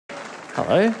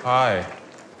Hello. Hi.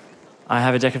 I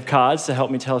have a deck of cards to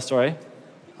help me tell a story.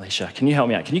 Alicia, can you help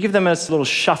me out? Can you give them a little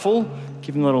shuffle?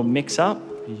 Give them a little mix-up.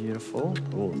 Beautiful.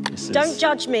 Ooh, Don't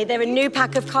judge me. They're a new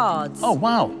pack of cards. Oh,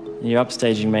 wow. You're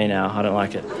upstaging me now. I don't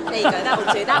like it. There you go.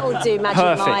 That'll do. That'll do, Magic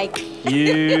Perfect. Mike.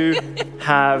 You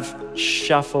have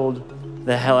shuffled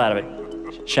the hell out of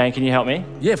it. Shane, can you help me?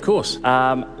 Yeah, of course.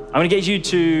 I'm going to get you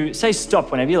to say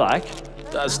stop whenever you like.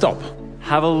 Stop.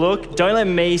 Have a look. Don't let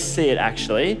me see it,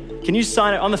 actually. Can you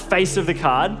sign it on the face of the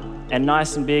card? And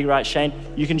nice and big, right, Shane?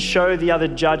 You can show the other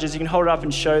judges. You can hold it up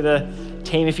and show the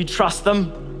team if you trust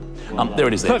them. There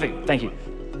it is there. Perfect. Thank you.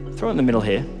 Throw it in the middle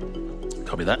here.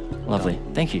 Copy that. Lovely.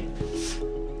 Thank you.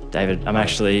 David, I'm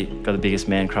actually got the biggest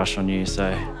man crush on you, so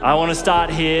I want to start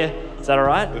here. Is that all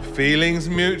right? The feeling's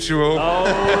mutual. Oh,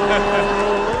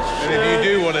 And if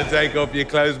you do want to take off your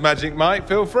clothes, Magic Mike,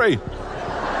 feel free.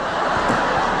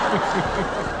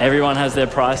 Everyone has their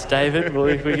price, David.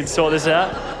 We can sort this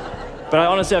out. But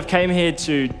I've came here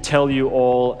to tell you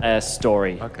all a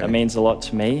story. Okay. That means a lot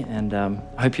to me, and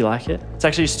I hope you like it. It's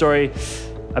actually a story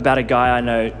about a guy I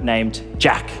know named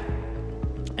Jack.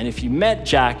 And if you met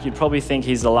Jack, you'd probably think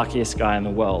he's the luckiest guy in the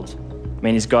world. I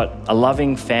mean, he's got a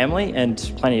loving family and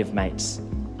plenty of mates.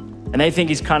 And they think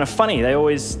he's kind of funny. They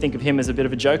always think of him as a bit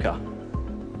of a joker.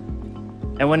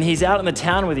 And when he's out in the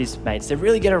town with his mates, they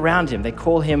really get around him. They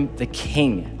call him the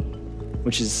king,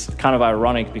 which is kind of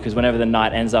ironic because whenever the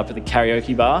night ends up at the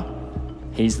karaoke bar,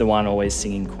 he's the one always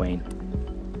singing Queen.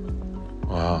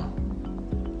 Wow.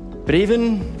 But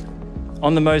even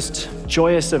on the most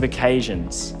joyous of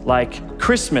occasions, like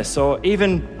Christmas or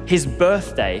even his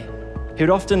birthday, he would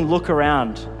often look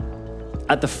around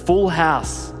at the full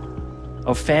house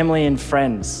of family and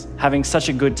friends having such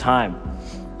a good time.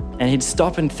 And he'd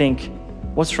stop and think,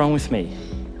 what's wrong with me?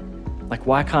 Like,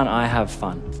 why can't I have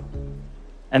fun?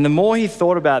 And the more he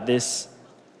thought about this,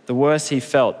 the worse he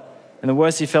felt. And the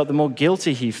worse he felt, the more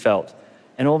guilty he felt.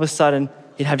 And all of a sudden,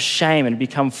 he'd have shame and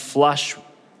become flush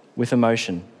with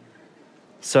emotion.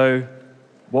 So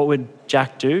what would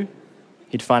Jack do?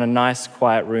 He'd find a nice,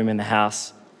 quiet room in the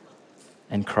house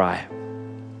and cry.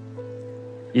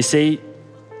 You see,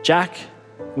 Jack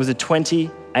was a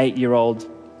 28-year-old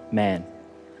man.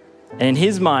 And in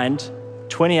his mind,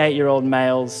 28-year-old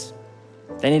males,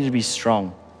 they needed to be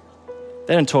strong.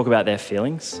 They don't talk about their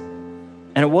feelings.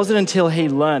 And it wasn't until he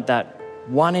learnt that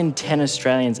 1 in 10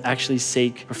 Australians actually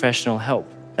seek professional help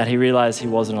that he realised he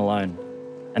wasn't alone.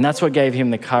 And that's what gave him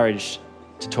the courage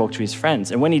to talk to his friends.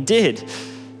 And when he did,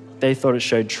 they thought it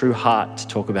showed true heart to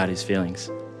talk about his feelings.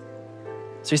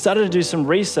 So he started to do some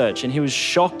research, and he was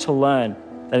shocked to learn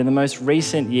that in the most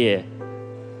recent year,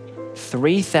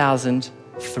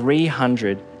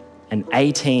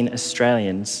 3,318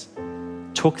 Australians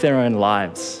took their own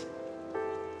lives.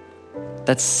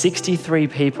 That's 63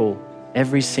 people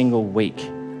every single week.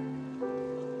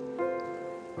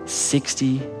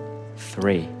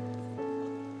 63.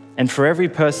 And for every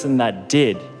person that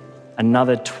did,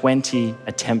 another 20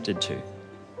 attempted to.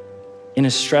 In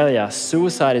Australia,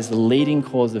 suicide is the leading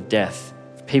cause of death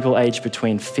for people aged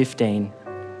between 15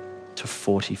 to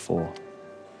 44.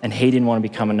 And he didn't want to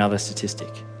become another statistic.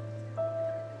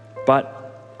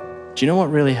 But do you know what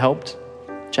really helped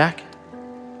Jack?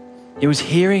 It was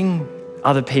hearing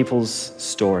other people's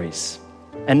stories.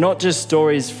 And not just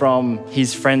stories from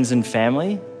his friends and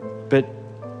family, but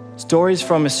stories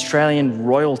from Australian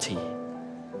royalty,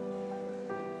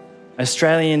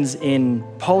 Australians in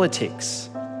politics,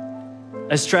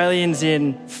 Australians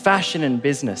in fashion and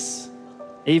business,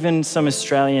 even some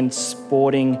Australian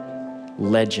sporting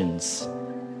legends.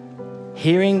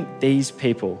 Hearing these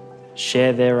people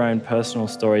share their own personal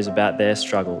stories about their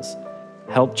struggles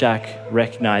helped Jack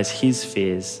recognize his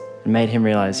fears and made him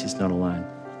realize he's not alone.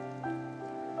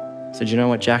 So do you know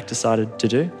what Jack decided to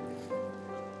do?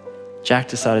 Jack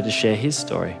decided to share his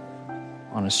story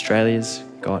on Australia's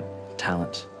Got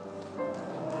Talent.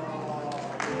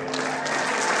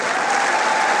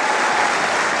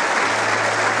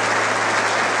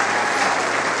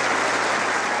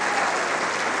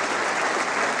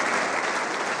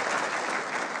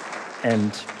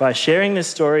 And by sharing this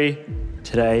story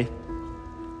today,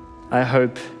 I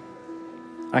hope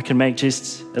I can make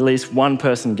just at least one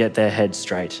person get their head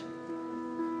straight.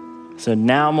 So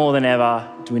now more than ever,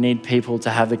 do we need people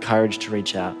to have the courage to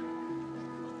reach out.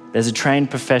 There's a trained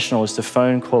professional just a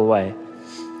phone call away,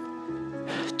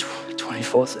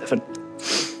 24/7.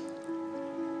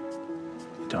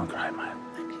 Don't cry, mate.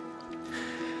 Thank you.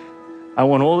 I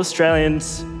want all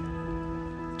Australians,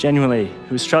 genuinely,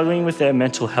 who are struggling with their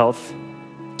mental health,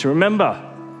 to remember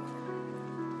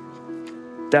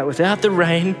that without the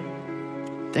rain,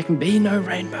 there can be no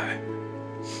rainbow.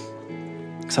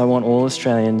 because I want all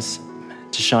Australians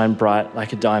to shine bright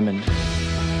like a diamond.